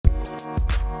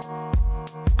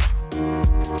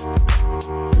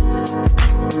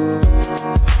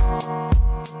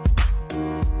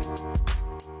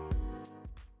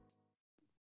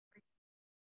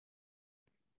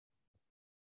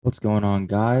What's going on,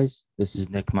 guys? This is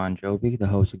Nick Monjovi, the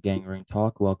host of Gang Ring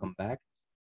Talk. Welcome back.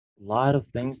 A lot of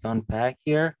things to unpack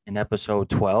here in episode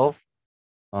 12.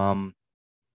 Um,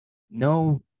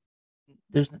 no,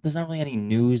 there's not really any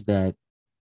news that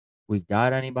we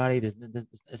got anybody.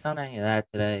 It's not any of that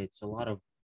today. It's a lot of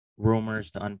rumors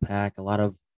to unpack, a lot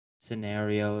of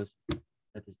scenarios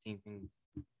that this team can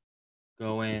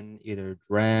go in, either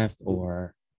draft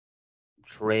or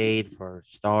trade for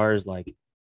stars like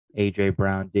AJ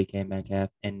Brown, DK Metcalf,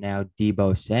 and now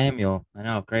Deebo Samuel. I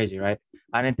know, crazy, right?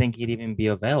 I didn't think he'd even be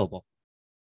available.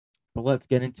 But let's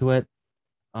get into it.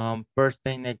 First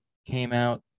thing that came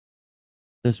out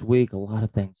this week, a lot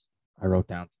of things I wrote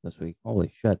down this week. Holy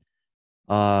shit.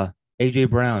 Uh AJ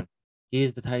Brown. He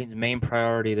is the Titans' main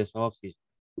priority this offseason.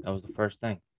 That was the first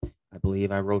thing. I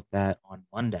believe I wrote that on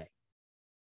Monday.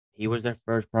 He was their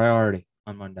first priority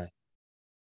on Monday.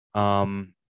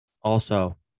 Um,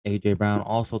 Also, AJ Brown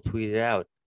also tweeted out,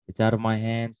 "It's out of my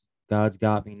hands. God's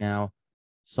got me now."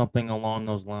 Something along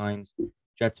those lines.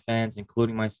 Jets fans,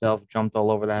 including myself, jumped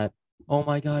all over that. Oh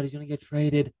my God, he's gonna get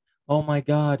traded. Oh my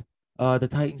God, the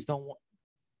Titans don't want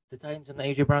the Titans and the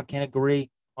AJ Brown can't agree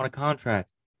on a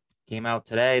contract. Came out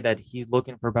today that he's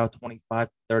looking for about 25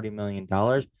 to 30 million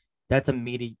dollars. That's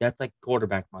like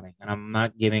quarterback money, and I'm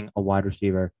not giving a wide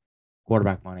receiver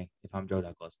quarterback money if I'm Joe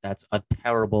Douglas. That's a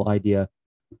terrible idea.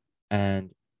 And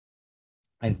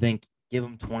I think give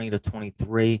him 20 to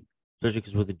 23, especially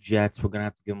because with the Jets, we're going to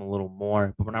have to give him a little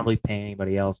more, but we're not really paying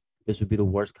anybody else. This would be the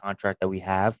worst contract that we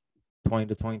have, 20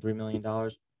 to $23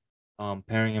 million.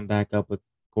 Pairing him back up with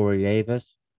Corey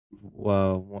Davis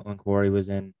when Corey was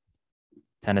in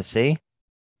Tennessee,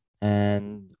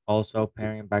 and also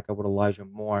pairing him back up with Elijah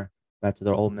Moore back to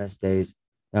their Ole Miss days.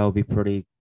 That would be pretty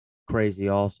crazy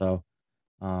also.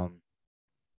 Um,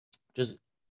 just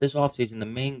this offseason, the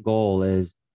main goal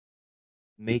is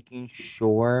making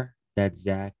sure that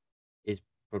Zach is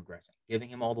progressing, giving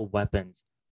him all the weapons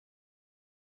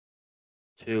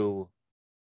to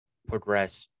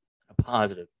progress in a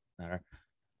positive manner,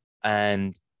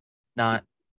 and not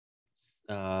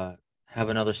have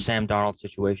another Sam Darnold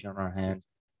situation on our hands.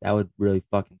 That would really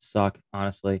fucking suck,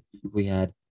 honestly, if we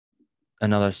had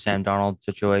another Sam Darnold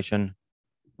situation,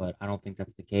 but I don't think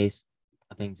that's the case.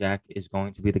 I think Zach is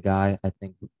going to be the guy. I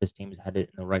think this team is headed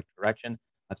in the right direction.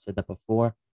 I've said that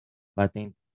before, but I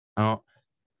think I don't.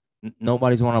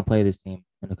 Nobody's want to play this team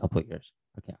in a couple of years.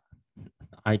 Okay,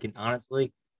 I can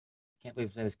honestly can't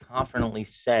believe I this confidently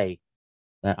say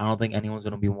that I don't think anyone's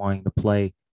going to be wanting to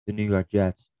play the New York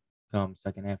Jets come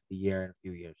second half of the year in a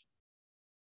few years.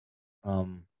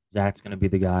 Zach's going to be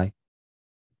the guy,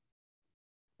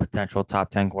 potential top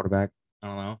 10 quarterback. I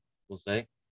don't know. We'll see.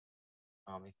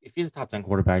 If he's a top 10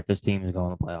 quarterback, this team is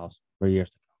going to the playoffs for years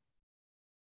to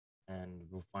come, and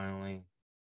we'll finally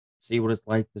see what it's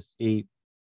like to see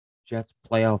Jets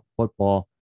playoff football.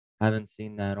 Haven't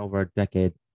seen that over a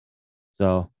decade.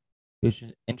 So it's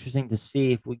just interesting to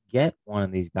see if we get one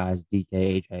of these guys, DK,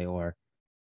 AJ, or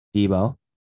Deebo.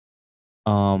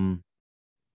 Um,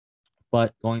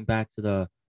 but going back to the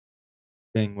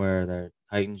thing where the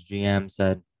Titans GM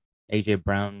said AJ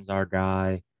Brown's our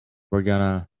guy, we're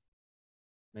gonna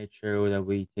make sure that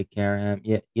we take care of him.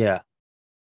 Yeah, yeah.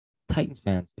 Titans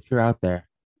fans, if you're out there,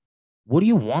 what do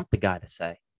you want the guy to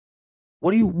say?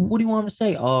 What do you want him to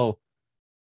say? Oh,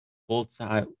 both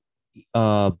side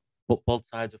uh both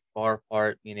sides are far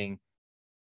apart, meaning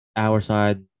our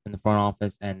side in the front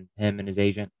office and him and his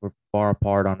agent were far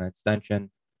apart on an extension.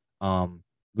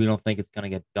 We don't think it's gonna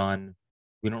get done.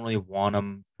 We don't really want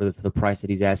him for the price that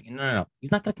he's asking. No, no, no.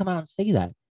 He's not gonna come out and say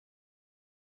that.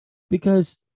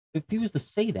 Because if he was to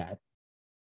say that,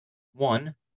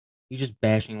 one, he's just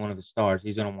bashing one of the stars.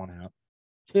 He's gonna want out.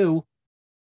 Two,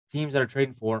 teams that are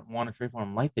trading for want to trade for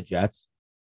him, like the Jets.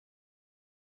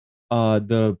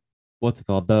 The what's it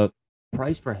called? The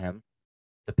price for him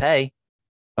to pay,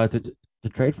 to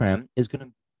trade for him is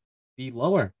gonna be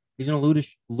lower. He's gonna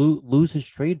lose his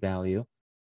trade value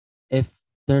if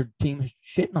their team is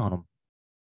shitting on him.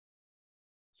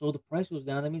 So the price goes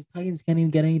down. That means Titans can't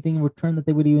even get anything in return that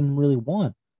they would even really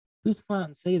want. Who's to come out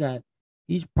and say that?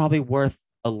 He's probably worth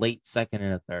a late second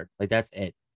and a third. Like that's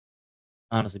it.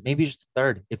 Honestly, maybe just a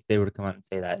third if they were to come out and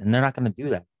say that. And they're not going to do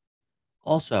that.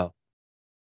 Also,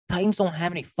 Titans don't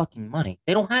have any fucking money.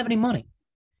 They don't have any money.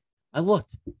 I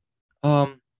looked.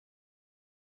 Um,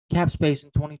 Cap space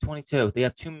in 2022. They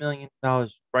have $2 million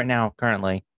right now,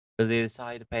 currently, because they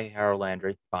decided to pay Harold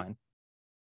Landry. Fine.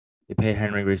 They paid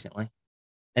Henry recently.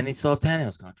 And they still have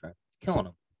Tannehill's contract. It's killing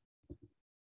them.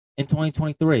 In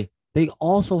 2023, they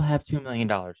also have $2 million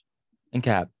in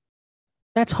cap.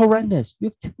 That's horrendous.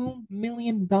 You have $2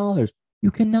 million.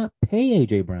 You cannot pay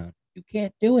AJ Brown. You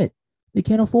can't do it. They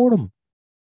can't afford him.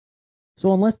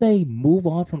 So unless they move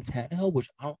on from Tannehill, which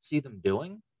I don't see them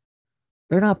doing,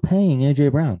 they're not paying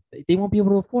AJ Brown. They won't be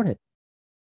able to afford it.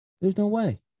 There's no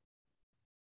way.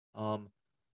 Um,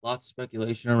 Lots of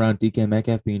speculation around DK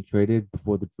Metcalf being traded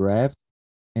before the draft,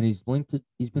 and he's been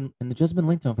and the Jets have been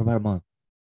linked to him for about a month.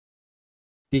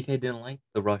 DK didn't like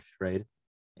the Rush trade,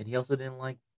 and he also didn't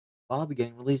like Bobby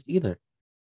getting released either.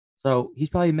 So he's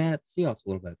probably mad at the Seahawks a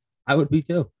little bit. I would be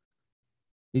too.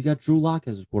 He's got Drew Lock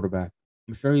as his quarterback.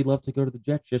 I'm sure he'd love to go to the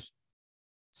Jets just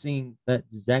seeing that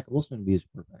Zach Wilson would be his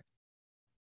quarterback.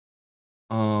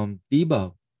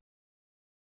 Deebo.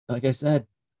 Like I said,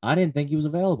 I didn't think he was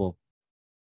available.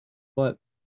 But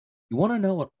you want to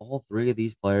know what all three of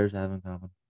these players have in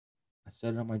common? I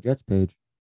said it on my Jets page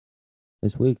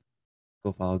this week.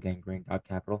 Go follow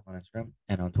gangrene.capital on Instagram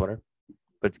and on Twitter.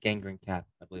 But it's gangrene cap,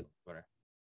 I believe, on Twitter.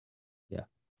 Yeah,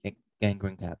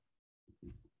 gangrene cap.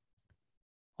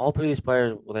 All three of these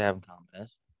players, what they have in common is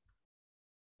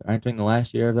they're entering the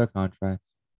last year of their contracts.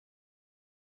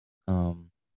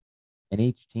 And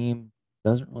each team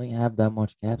doesn't really have that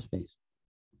much cap space.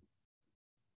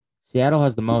 Seattle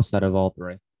has the most out of all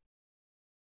three.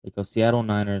 Because Seattle,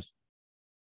 Niners,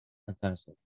 and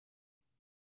Tennessee.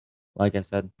 Like I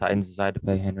said, Titans decided to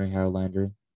pay Henry Harold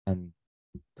Landry, and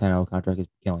 10-0 contract is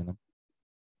killing them.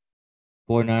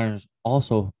 49ers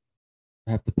also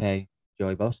have to pay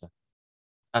Joey Bosa.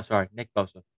 I'm sorry, Nick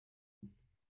Bosa.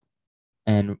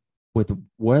 And with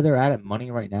where they're at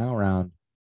money right now, around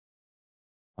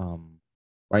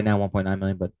right now 1.9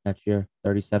 million, but next year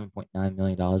 $37.9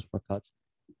 million for cuts.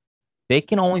 They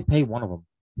can only pay one of them.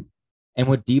 And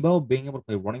with Deebo being able to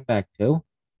play running back too,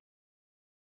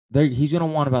 he's going to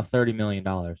want about $30 million.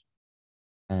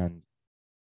 And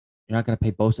you're not going to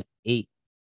pay Bosa 8. It's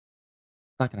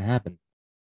not going to happen.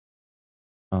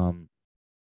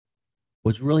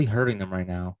 What's really hurting them right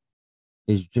now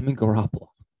is Jimmy Garoppolo.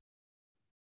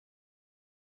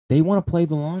 They want to play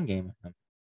the long game with him.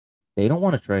 They don't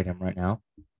want to trade him right now.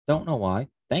 Don't know why.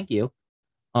 Thank you.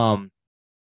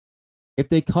 If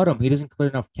they cut him, he doesn't clear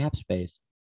enough cap space.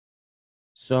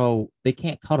 So they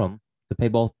can't cut him to pay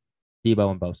both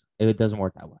Deebo and Bosa. It doesn't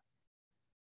work that way.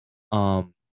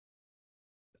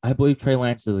 I believe Trey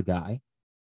Lance is the guy,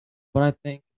 but I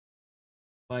think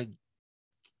by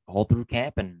all through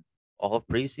camp and all of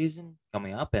preseason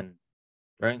coming up and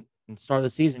during the start of the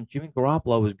season, Jimmy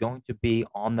Garoppolo is going to be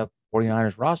on the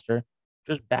 49ers roster,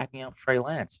 just backing up Trey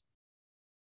Lance.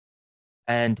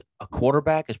 And a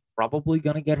quarterback is probably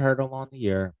going to get hurt along the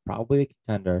year, probably a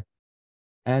contender,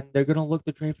 and they're going to look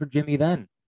to trade for Jimmy then.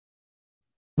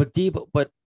 But they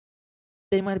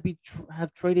might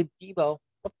have traded Deebo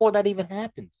before that even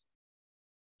happens.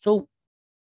 So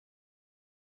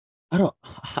I don't.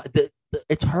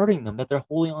 It's hurting them that they're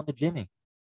holding on to Jimmy.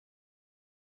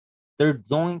 They're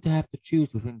going to have to choose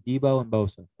between Deebo and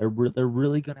Bosa. They're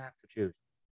really going to have to choose.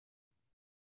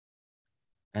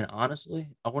 And honestly,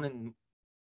 I wouldn't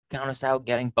count us out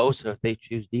getting Bosa if they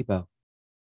choose Deebo.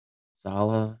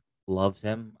 Salah loves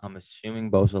him. I'm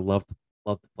assuming Bosa love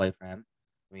to play for him.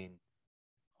 I mean,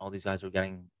 all these guys are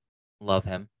getting love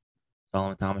him.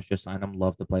 Solomon Thomas just signed him,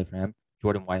 love to play for him.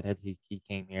 Jordan Whitehead, he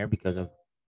came here because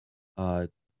of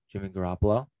Jimmy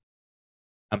Garoppolo.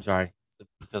 I'm sorry,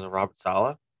 because of Robert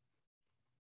Saleh.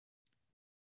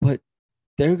 But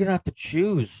they're gonna have to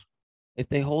choose if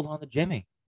they hold on to Jimmy,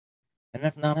 and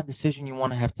that's not a decision you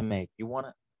want to have to make. You want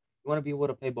to be able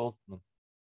to pay both of them,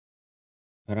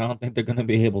 but I don't think they're gonna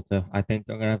be able to. I think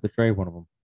they're gonna have to trade one of them.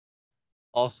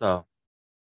 Also,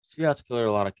 Seahawks cleared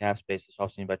a lot of cap space this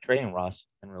offseason by trading Russ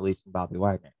and releasing Bobby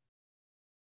Wagner.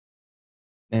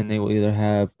 And they will either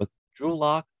have a Drew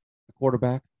Lock, a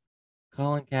quarterback,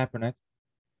 Colin Kaepernick,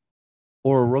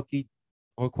 or a rookie,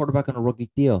 or a quarterback on a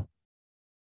rookie deal.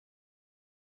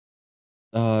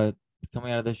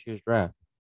 Coming out of this year's draft.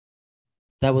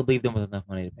 That would leave them with enough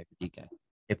money to pay for DK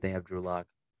if they have Drew Lock,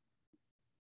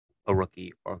 a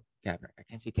rookie, or Kaepernick. I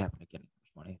can't see Kaepernick getting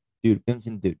much money. Dude,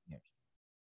 Vincent Dude years.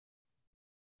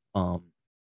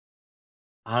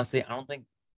 Honestly, I don't think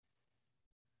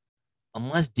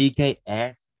unless DK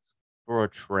asks for a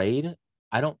trade,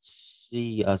 I don't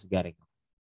see us getting him.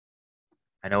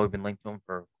 I know we've been linked to him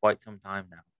for quite some time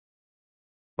now,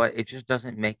 but it just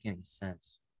doesn't make any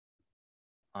sense.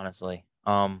 Honestly,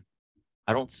 I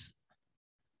don't.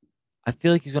 I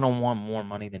feel like he's gonna want more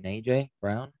money than AJ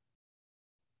Brown,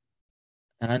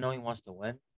 and I know he wants to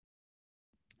win.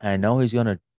 And I know he's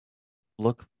gonna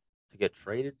look to get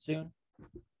traded soon,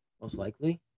 most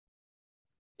likely,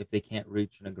 if they can't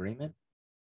reach an agreement.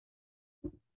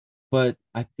 But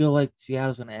I feel like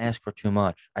Seattle's going to ask for too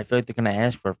much. I feel like they're going to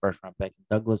ask for a first round pick. And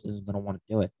Douglas isn't going to want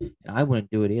to do it. And I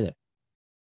wouldn't do it either,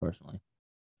 personally.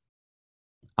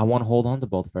 I want to hold on to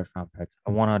both first round picks.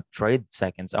 I want to trade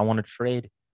seconds. I want to trade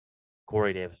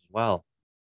Corey Davis as well.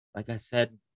 Like I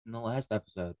said in the last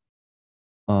episode,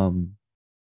 um,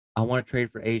 I want to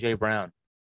trade for AJ Brown.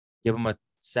 Give him a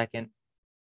second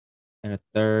and a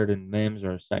third and Mims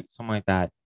or a second, something like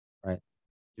that. Right?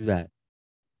 Do that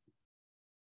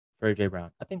for AJ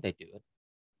Brown. I think they do it.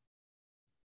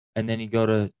 And then you go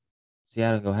to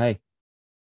Seattle and go, hey,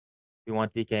 we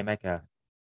want DK Metcalf.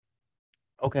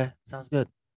 Okay, sounds good.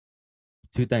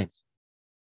 Two things.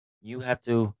 You have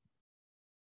to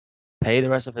pay the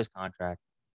rest of his contract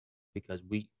because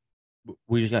we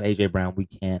just got AJ Brown. We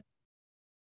can't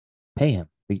pay him.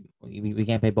 We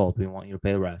can't pay both. We want you to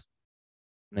pay the rest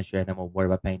this year, and then we'll worry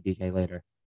about paying DK later.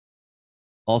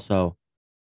 Also,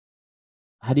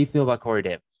 how do you feel about Corey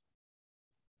Davis?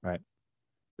 Right.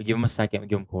 We give him a second. We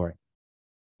give him Corey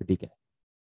for DK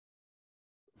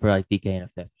for like DK in a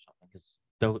fifth or something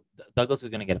because Douglas is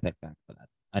going to get a pick back for that.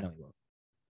 I know he will.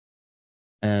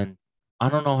 And I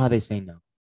don't know how they say no.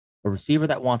 A receiver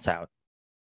that wants out,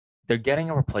 they're getting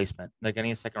a replacement. They're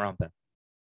getting a second round pick,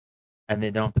 and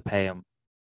they don't have to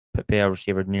pay a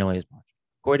receiver nearly as much.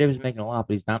 Corey Davis is making a lot,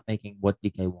 but he's not making what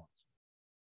DK wants.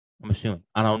 I'm assuming.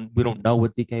 We don't know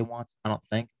what DK wants. I don't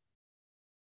think.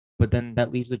 But then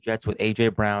that leaves the Jets with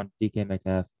AJ Brown, DK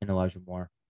Metcalf, and Elijah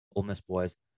Moore, Ole Miss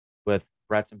boys, with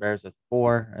Brats and Bears at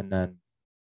 4, and then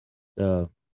the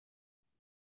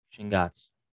Shingots,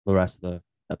 the rest of the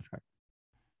depth chart.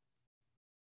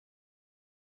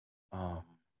 Um,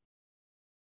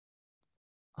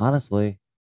 honestly,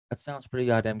 that sounds pretty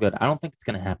goddamn good. I don't think it's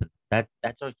gonna happen.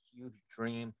 That's a huge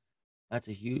dream. That's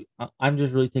a huge. I'm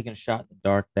just really taking a shot in the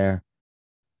dark there.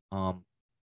 Um,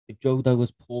 if Joe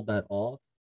Douglas pulled that off,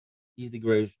 he's the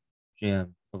greatest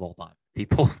GM of all time. If he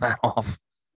pulls that off,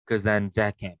 because then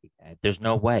that can't be bad. There's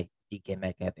no way DK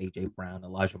Metcalf, AJ Brown,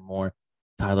 Elijah Moore,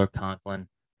 Tyler Conklin,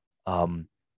 CJ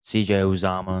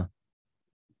Uzama,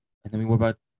 and then we were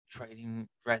about drafting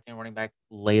running back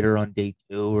later on day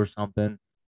 2 or something.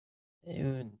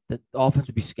 The offense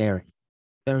would be scary,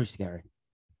 very scary.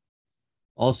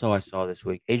 Also, I saw this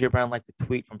week AJ Brown liked a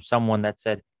tweet from someone that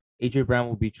said AJ Brown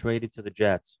will be traded to the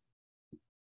Jets,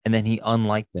 and then he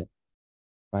unliked it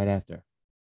right after.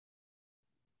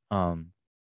 Um,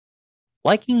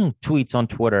 Liking tweets on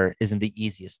Twitter isn't the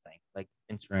easiest thing. Like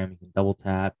Instagram, you can double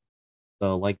tap.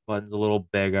 The like button's a little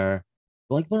bigger.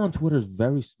 The like button on Twitter is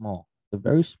very small. It's a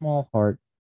very small heart,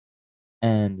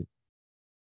 and you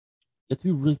have to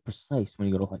be really precise when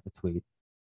you go to like a tweet.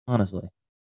 Honestly,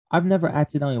 I've never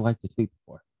accidentally liked a tweet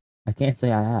before. I can't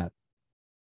say I have.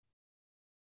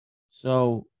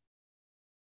 So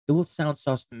it will sound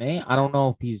sus to me. I don't know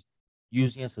if he's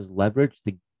using us as leverage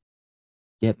to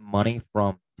get money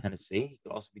from Tennessee. He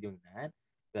could also be doing that.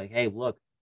 Be like, hey, look,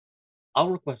 I'll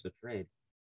request a trade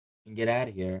and get out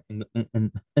of here and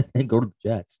go to the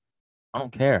Jets. I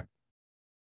don't care.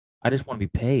 I just want to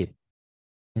be paid.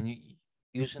 And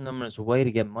using them as a way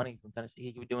to get money from Tennessee,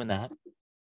 he could be doing that.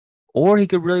 Or he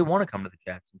could really want to come to the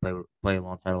Jets and play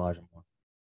alongside Elijah Moore.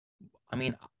 I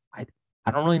mean, I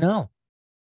I don't really know.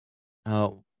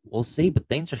 We'll see, but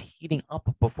things are heating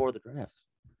up before the draft.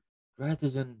 Draft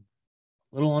is in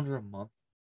a little under a month,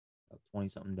 about 20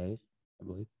 something days, I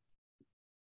believe.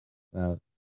 About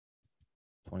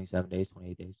 27 days,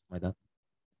 28 days, something like that.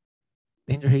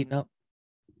 Things are heating up.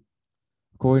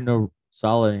 According to a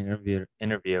solid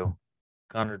interview,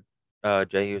 Connor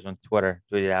J. Hughes on Twitter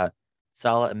tweeted out,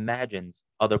 Saleh imagines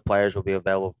other players will be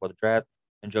available for the draft,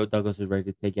 and Joe Douglas is ready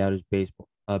to take out his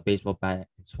baseball bat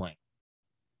and swing.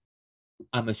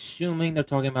 I'm assuming they're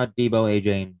talking about Deebo,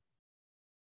 AJ, and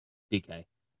DK.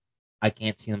 I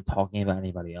can't see them talking about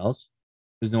anybody else.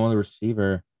 There's no other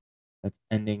receiver that's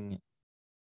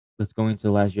going to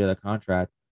the last year of the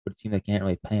contract, but a team that can't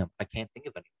really pay him. I can't think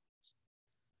of anyone else.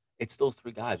 It's those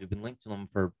 3 guys. We've been linked to them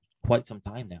for quite some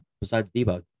time now. Besides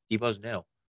Deebo, Deebo's new. I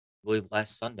believe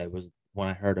last Sunday was when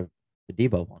I heard of the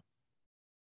Deebo one.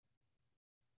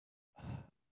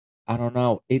 I don't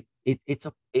know. It's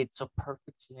a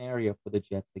perfect scenario for the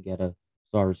Jets to get a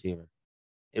star receiver.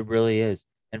 It really is,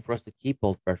 and for us to keep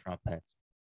both first round picks.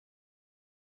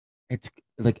 It's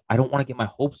like I don't want to get my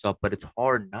hopes up, but it's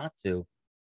hard not to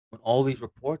when all these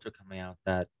reports are coming out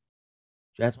that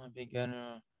Jets might be getting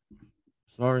a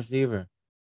star receiver.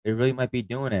 They really might be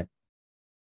doing it.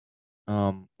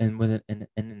 And with an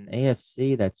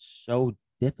AFC that's so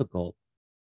difficult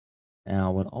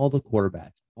now, with all the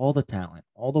quarterbacks, all the talent,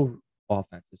 all the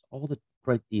offenses, all the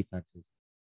great defenses,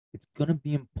 it's gonna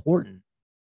be important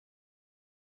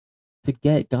to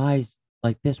get guys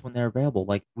like this when they're available.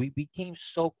 Like we came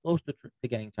so close to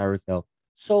getting Tyreek Hill,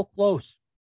 so close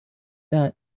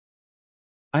that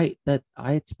I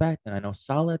expect, and I know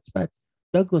Salah expects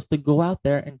Douglas to go out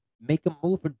there and make a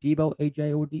move for Deebo,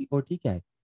 AJ, or DK.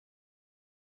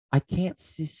 I can't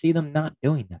see them not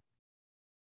doing that.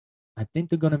 I think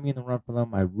they're going to be in the run for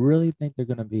them. I really think they're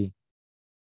going to be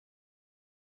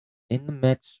in the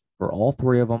mix for all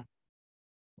three of them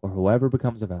or whoever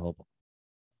becomes available.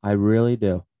 I really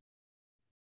do.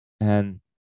 And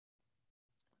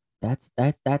that's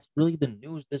really the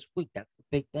news this week. That's the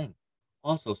big thing.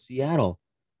 Also, Seattle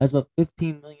has about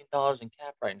 $15 million in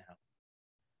cap right now.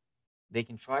 They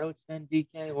can try to extend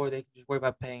DK, or they can just worry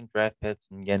about paying draft picks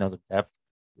and get other depth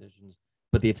positions.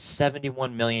 But they have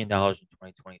 $71 million in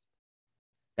 2020.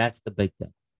 That's the big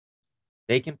thing.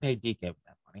 They can pay DK with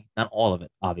that money. Not all of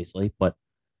it, obviously, but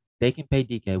they can pay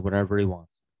DK whatever he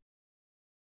wants.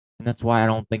 And that's why I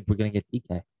don't think we're gonna get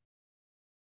DK.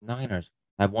 Niners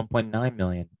have 1.9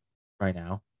 million right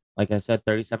now. Like I said,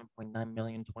 37.9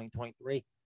 million in 2023. You're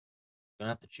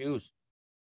gonna have to choose.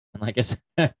 And like I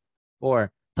said,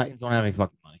 or Titans don't have any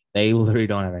fucking money. They literally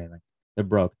don't have anything. They're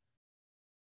broke.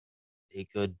 They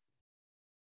could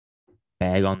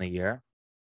bag on the year,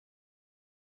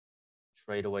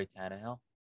 trade away Tannehill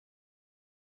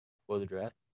for the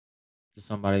draft to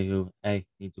somebody who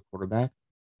needs a quarterback,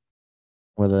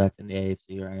 whether that's in the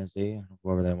AFC or NFC,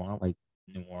 whoever they want, like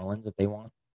New Orleans if they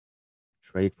want,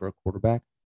 trade for a quarterback,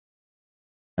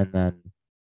 and then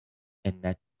and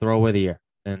that throw away the year.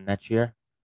 Then next year,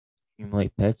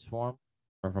 accumulate picks for him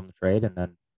or from the trade, and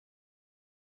then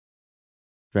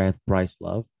draft Bryce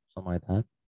Love, something like that.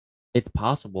 It's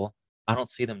possible. I don't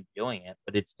see them doing it,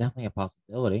 but it's definitely a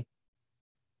possibility.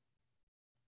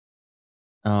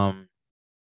 Um,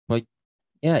 but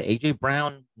yeah, AJ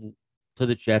Brown to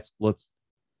the Jets looks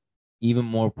even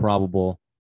more probable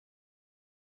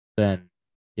than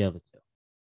the other two.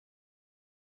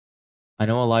 I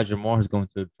know Elijah Moore is going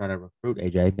to try to recruit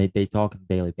AJ. They talk on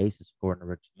a daily basis, according to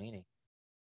Rich Meany.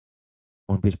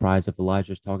 Wouldn't be surprised if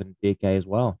Elijah's talking to DK as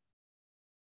well.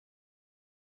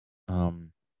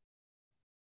 Um,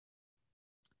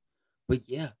 but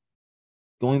yeah,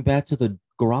 going back to the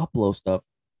Garoppolo stuff,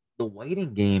 the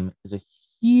waiting game is a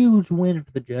huge win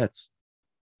for the Jets.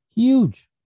 Huge.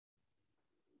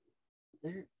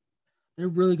 They're they're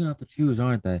really gonna have to choose,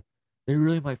 aren't they? They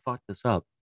really might fuck this up.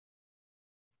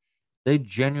 They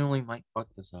genuinely might fuck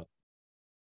this up.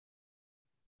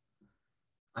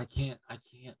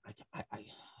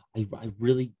 I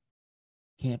really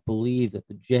can't believe that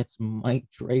the Jets might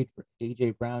trade for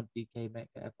AJ Brown, DK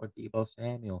Metcalf, or Deebo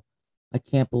Samuel. I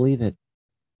can't believe it.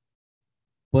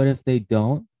 But if they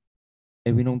don't,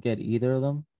 if we don't get either of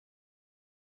them,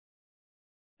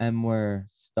 and we're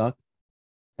stuck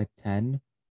at 10,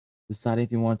 deciding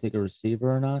if you want to take a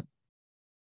receiver or not,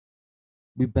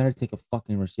 we better take a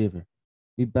fucking receiver.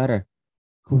 We better.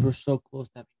 Because we're so close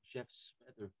to having Jeff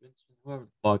Smith or Vincent, whoever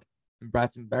the fuck, and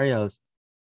Braxton Berrios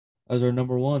as our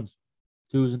number ones,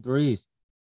 twos, and threes.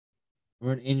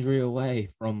 We're an injury away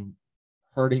from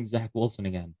hurting Zach Wilson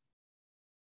again.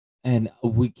 And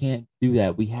we can't do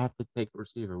that. We have to take a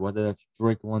receiver, whether that's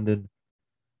Drake London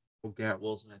or Garrett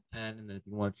Wilson at 10. And then if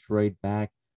you want to trade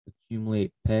back,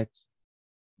 accumulate picks,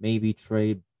 maybe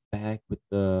trade back with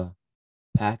the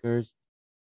Packers,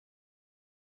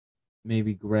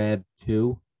 maybe grab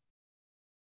two,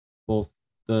 both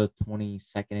the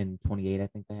 22nd and 28, I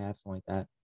think they have, something like that.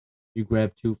 You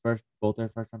grab both their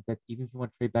first round picks. Even if you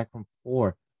want to trade back from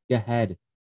 4, get ahead.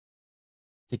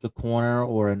 Take a corner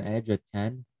or an edge at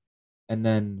 10. And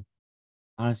then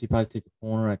honestly, probably take a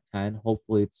corner at 10.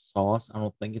 Hopefully it's Sauce. I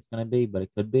don't think it's going to be, but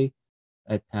it could be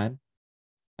at 10.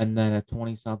 And then at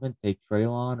 20 something, take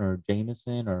Traylon or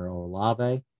Jameson or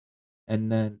Olave.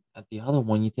 And then at the other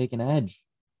one, you take an edge.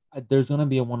 There's going to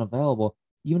be a one available.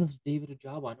 Even if it's David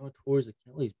Ojabo, I know it tore his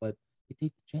Achilles, but you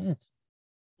take the chance.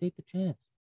 Take the chance.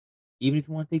 Even if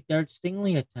you want to take Derek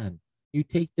Stingley at 10, you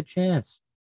take the chance.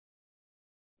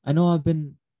 I know I've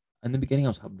been, in the beginning, I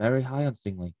was very high on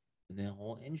Stingley. And the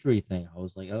whole injury thing, I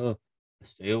was like, oh,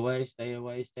 stay away, stay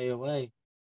away, stay away.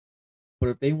 But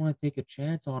if they want to take a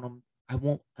chance on him, I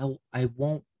won't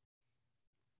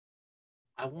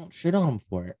shit on him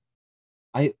for it.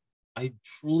 I I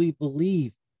truly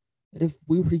believe that if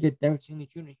we were to get Derek Stingley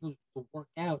Jr. to work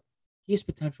out, he has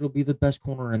potential to be the best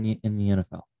corner in the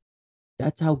NFL.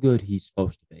 That's how good he's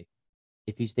supposed to be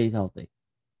if he stays healthy.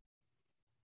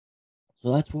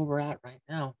 So that's where we're at right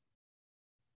now.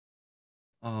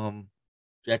 Um,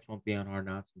 Jets won't be on Hard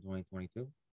Knocks in 2022.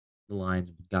 The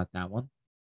Lions got that one.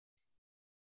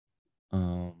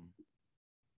 Um,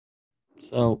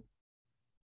 so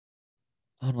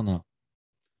I don't know.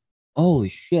 Holy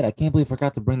shit! I can't believe I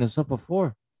forgot to bring this up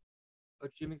before.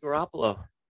 But Jimmy Garoppolo,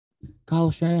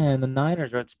 Kyle Shanahan, and the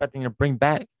Niners are expecting to bring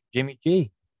back Jimmy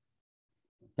G.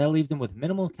 That leaves them with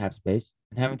minimal cap space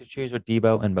and having to choose with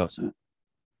Deebo and Bosa.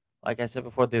 Like I said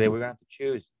before, they were gonna have to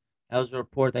choose. That was a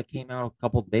report that came out a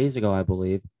couple days ago, I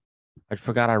believe. I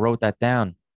forgot I wrote that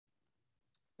down.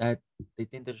 That they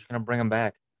think they're just gonna bring him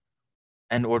back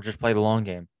and or just play the long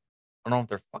game. I don't know if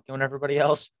they're fucking with everybody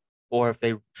else or if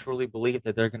they truly believe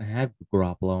that they're gonna have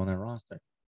Garoppolo on their roster.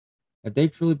 If they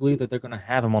truly believe that they're gonna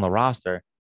have him on the roster,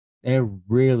 they're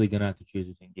really gonna have to choose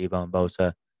between Deebo and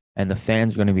Bosa, and the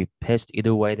fans are gonna be pissed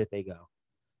either way that they go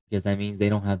because that means they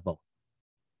don't have both.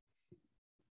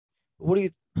 What do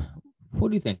you what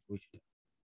do you think we should do?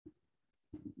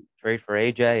 Trade for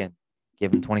AJ and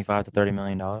give him 25 to $30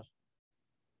 million? I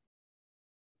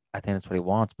think that's what he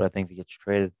wants, but I think if he gets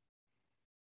traded,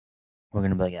 we're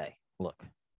gonna be like, hey, look,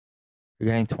 you're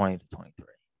getting 20 to 23,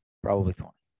 probably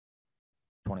 20,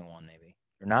 21 maybe.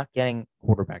 You're not getting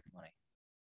quarterback money.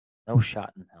 No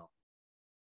shot in hell.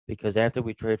 Because after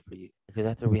we trade for you, because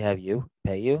after we have you,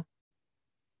 pay you,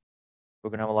 we're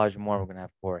gonna have Elijah Moore, we're gonna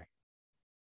have Corey.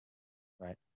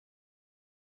 Right?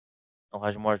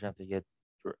 Elijah Moore's gonna have to get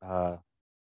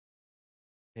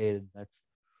paid. That's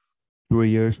 3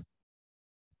 years.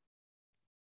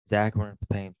 Zach, we're gonna have to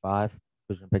pay him 5.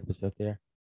 Who's gonna pick up his 5th year?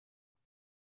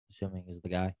 Assuming he's the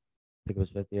guy. Pick up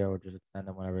his 5th year or just extend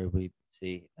him whenever we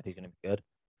see that he's gonna be good.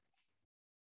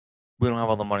 We don't have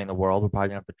all the money in the world. We're probably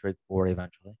gonna have to trade Corey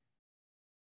eventually.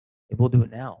 Maybe we'll do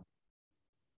it now.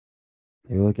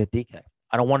 Maybe we'll get DK.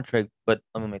 I don't want to trade, but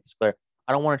let me make this clear.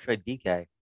 I don't want to trade DK.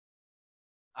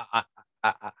 I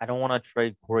don't want to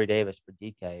trade Corey Davis for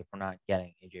DK if we're not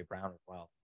getting AJ Brown as well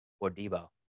or Deebo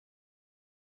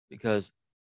because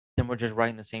then we're just right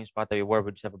in the same spot that we were.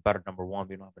 We just have a better number one.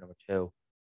 We don't have a number two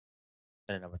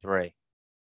and a number three.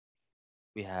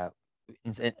 We have,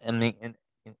 I mean,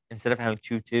 instead of having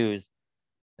two twos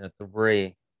and a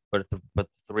three, but the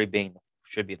three being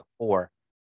should be the four,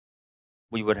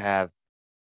 we would have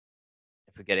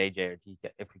if we get AJ or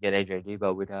DK, if we get AJ or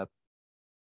Deebo, we'd have,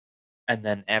 and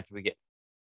then after we get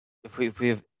if we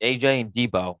have AJ and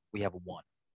Deebo, we have a one.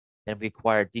 And if we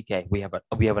acquire DK, we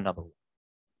have another one.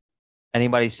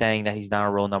 Anybody saying that he's not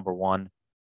a real number one,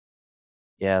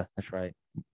 yeah, that's right.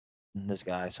 This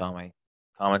guy saw my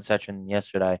comment section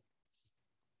yesterday.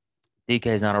 DK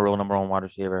is not a real number one wide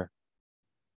receiver.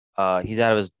 He's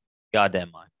out of his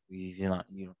goddamn mind. He's not.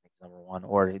 You don't think he's number one,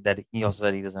 or that he also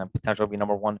said he doesn't have potential to be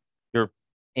number one. You're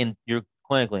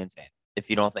clinically insane if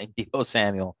you don't think Deebo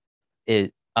Samuel is.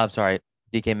 I'm sorry,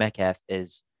 DK Metcalf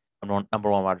is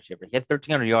number one wide receiver. He had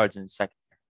 1,300 yards in his second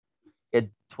year. He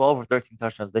had 12 or 13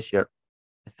 touchdowns this year.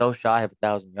 It fell shy of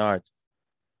 1,000 yards,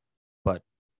 but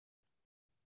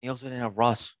he also didn't have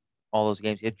Russ all those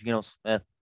games. He had Geno Smith.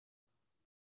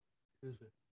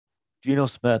 Geno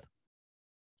Smith.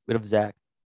 We'd have Zach.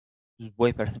 He's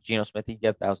way better than Geno Smith. He'd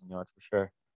get 1,000 yards for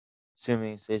sure,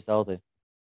 assuming he stays healthy.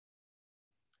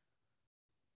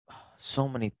 So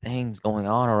many things going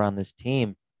on around this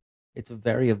team. It's a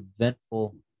very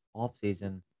eventful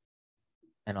offseason,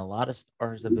 and a lot of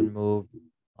stars have been moved.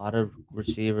 A lot of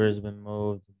receivers have been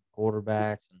moved,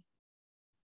 quarterbacks.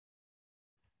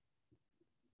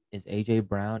 Is AJ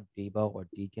Brown, Deebo, or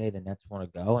DK the Nets want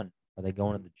to go? And are they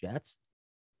going to the Jets?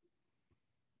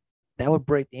 That would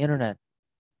break the internet.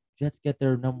 Jets get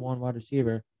their number one wide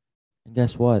receiver. And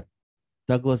guess what?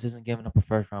 Douglas isn't giving up a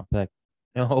first round pick.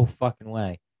 No fucking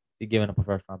way. He's giving up a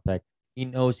first round pick. He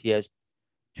knows he has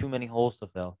too many holes to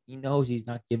fill. He knows he's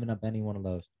not giving up any one of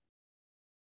those.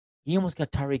 He almost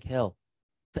got Tyreek Hill.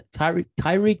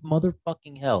 Tyreek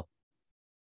motherfucking Hill.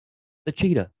 The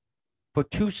cheetah. For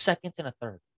 2 seconds and a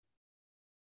third.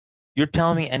 You're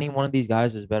telling me any one of these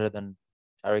guys is better than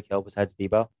Tyreek Hill besides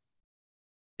Deebo?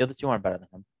 The other two aren't better than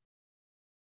him.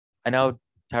 I know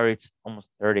Tyreek's almost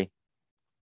 30,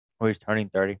 or he's turning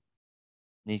 30.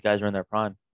 These guys are in their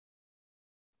prime,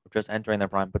 or just entering their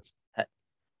prime. But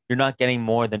you're not getting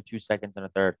more than 2 seconds and a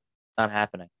third. It's not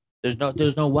happening. There's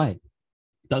no way.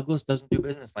 Douglas doesn't do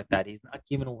business like that. He's not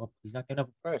giving up. He's not giving up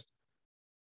first.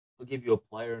 He'll give you a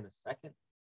player in a second.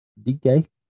 DK,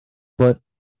 but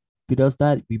if he does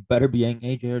that, we better be getting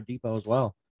AJ or Deebo as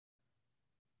well.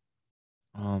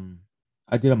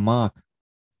 I did a mock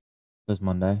this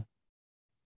Monday,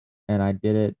 and I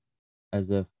did it as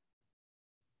if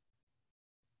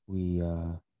we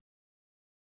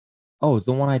it's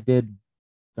the one I did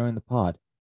during the pod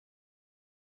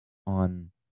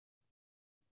on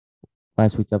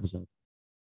last week's episode.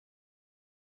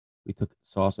 We took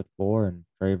Sauce at 4 and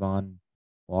Trayvon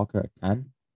Walker at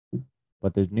 10.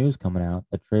 But there's news coming out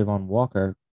that Trayvon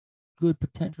Walker could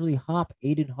potentially hop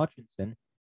Aiden Hutchinson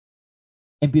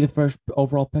and be the first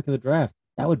overall pick of the draft.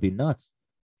 That would be nuts.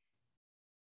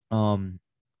 Um,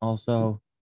 Also,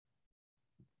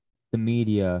 the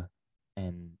media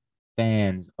and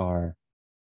fans are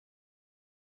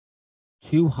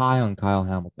too high on Kyle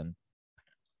Hamilton.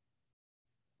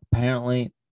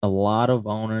 Apparently, a lot of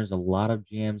owners, a lot of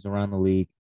GMs around the league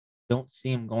don't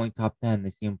see him going top 10. They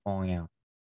see him falling out.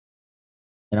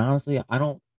 And honestly, I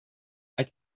don't, I,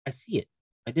 I see it.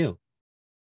 I do.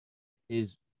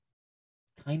 His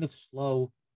kind of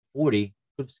slow 40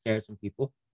 could have scared some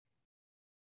people,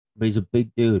 but he's a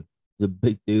big dude. He's a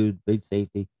big dude, big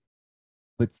safety.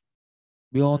 But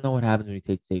we all know what happens when you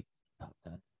take safety in the top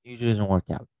 10. It usually doesn't work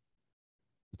out.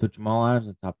 You took Jamal Adams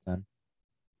in the top 10.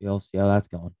 We all see how that's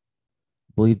going.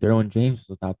 I believe Derwin James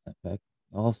was a top 10 pick.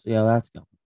 We all see how that's going.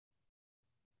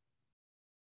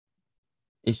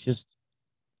 It's just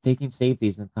taking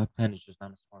safeties in the top 10 is just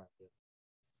not a smart idea.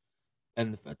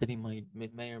 And the fact that he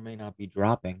may or may not be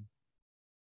dropping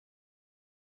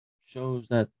shows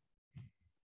that,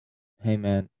 hey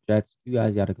man, Jets, you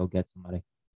guys got to go get somebody.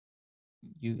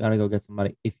 You got to go get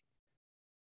somebody. If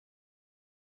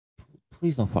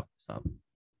Please don't fuck this up.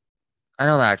 I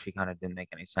know that actually kind of didn't make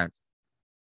any sense.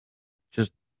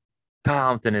 Just Kyle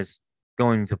Hampton is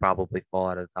going to probably fall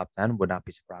out of the top 10. Would not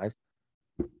be surprised.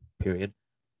 Period.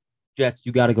 Jets,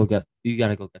 you gotta go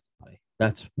get somebody.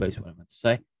 That's basically what I meant to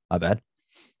say. My bad.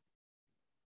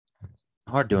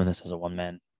 Hard doing this as a one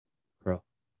man crew.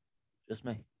 Just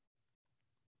me.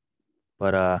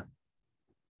 But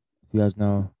if you guys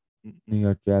know New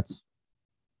York Jets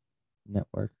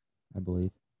Network, I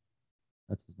believe.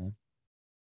 That's his name.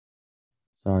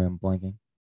 Sorry, I'm blanking.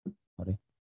 Buddy.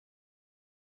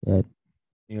 Yeah,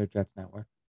 New York Jets Network.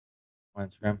 On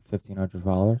Instagram, 1,500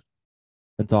 followers.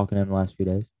 Been talking to him the last few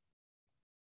days.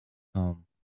 Um,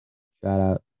 shout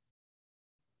out,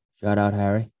 shout out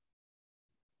Harry.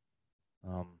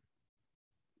 Um,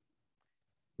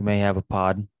 we may have a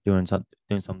pod doing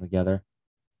something together.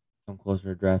 Come closer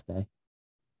to draft day.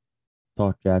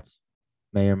 Talk Jets.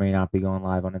 May or may not be going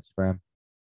live on Instagram.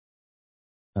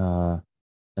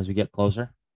 As we get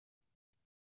closer.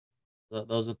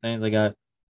 Those are things I got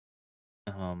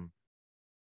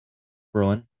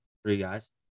brewing for you guys.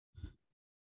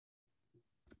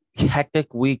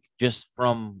 Hectic week just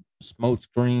from smoke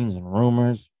screens and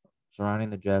rumors surrounding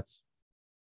the Jets.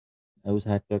 It was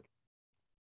hectic.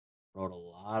 Wrote a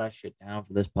lot of shit down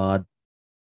for this pod.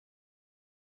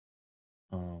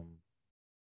 Um,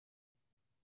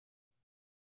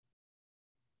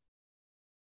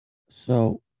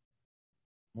 so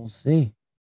we'll see.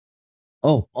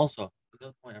 Oh, also,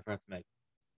 another point I forgot to make.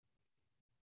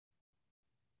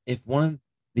 If one of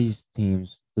these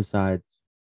teams decides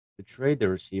to trade the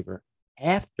receiver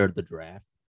after the draft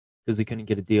because they couldn't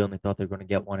get a deal and they thought they were going to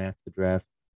get one after the draft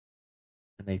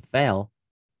and they fail,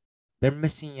 they're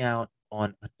missing out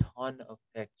on a ton of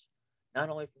picks, not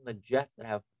only from the Jets that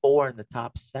have four in the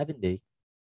top 70,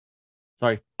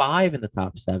 sorry, five in the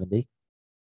top 70,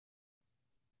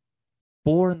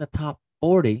 four in the top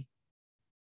 40,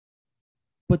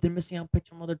 but they're missing out picks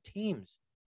from other teams.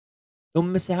 They'll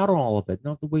miss out on all of it.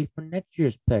 They'll have to wait for next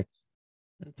year's picks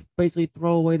and basically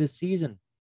throw away the season.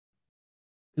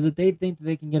 Because if they think that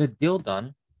they can get a deal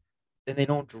done, then they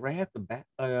don't draft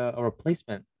a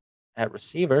replacement at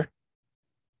receiver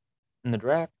in the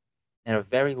draft and a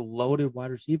very loaded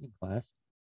wide receiving class.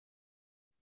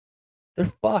 They're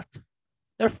fucked.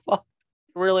 They're fucked.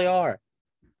 They really are.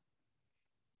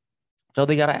 So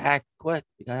they gotta act quick.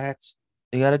 They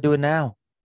gotta do it now.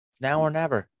 It's now or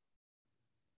never.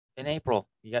 In April,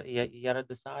 you gotta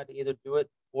decide to either do it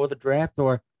for the draft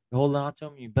or you're holding on to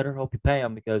them. You better hope you pay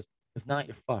them because if not,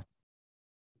 you're fucked.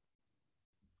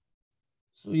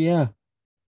 So yeah,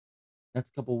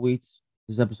 next couple weeks.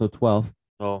 This is episode 12.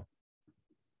 So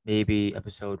maybe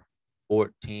episode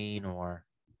 14 or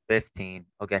 15.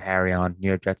 I'll get Harry on New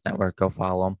York Jets Network. Go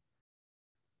follow him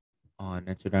on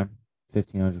Instagram.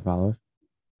 1,500 followers.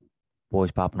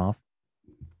 Boys popping off.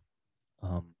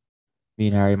 Me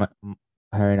and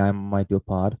Harry and I might do a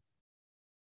pod.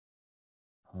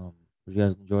 Would you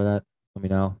guys enjoy that? Let me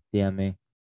know. DM me.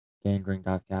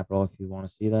 Gangrene.capital if you want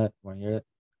to see that. Want to hear it?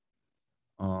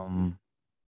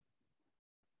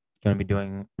 Gonna be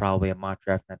doing probably a mock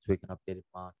draft next week, an updated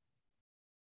mock.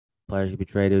 Players will be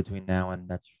traded between now and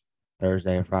that's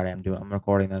Thursday or Friday. I'm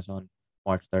recording this on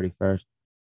March 31st.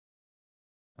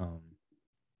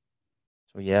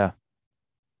 So yeah.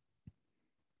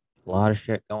 A lot of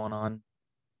shit going on.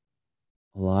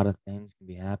 A lot of things can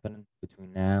be happening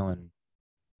between now and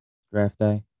draft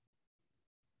day.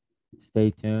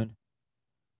 Stay tuned.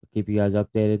 keep you guys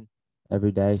updated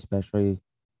every day, especially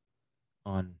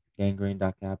on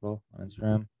gangrene.capital on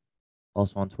Instagram.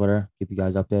 Also on Twitter. Keep you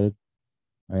guys updated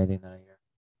or anything that I hear.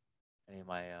 Any of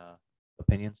my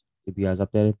opinions. Keep you guys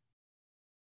updated.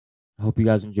 I hope you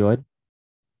guys enjoyed.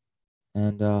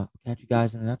 And catch you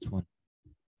guys in the next one.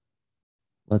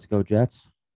 Let's go, Jets.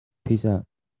 Peace out.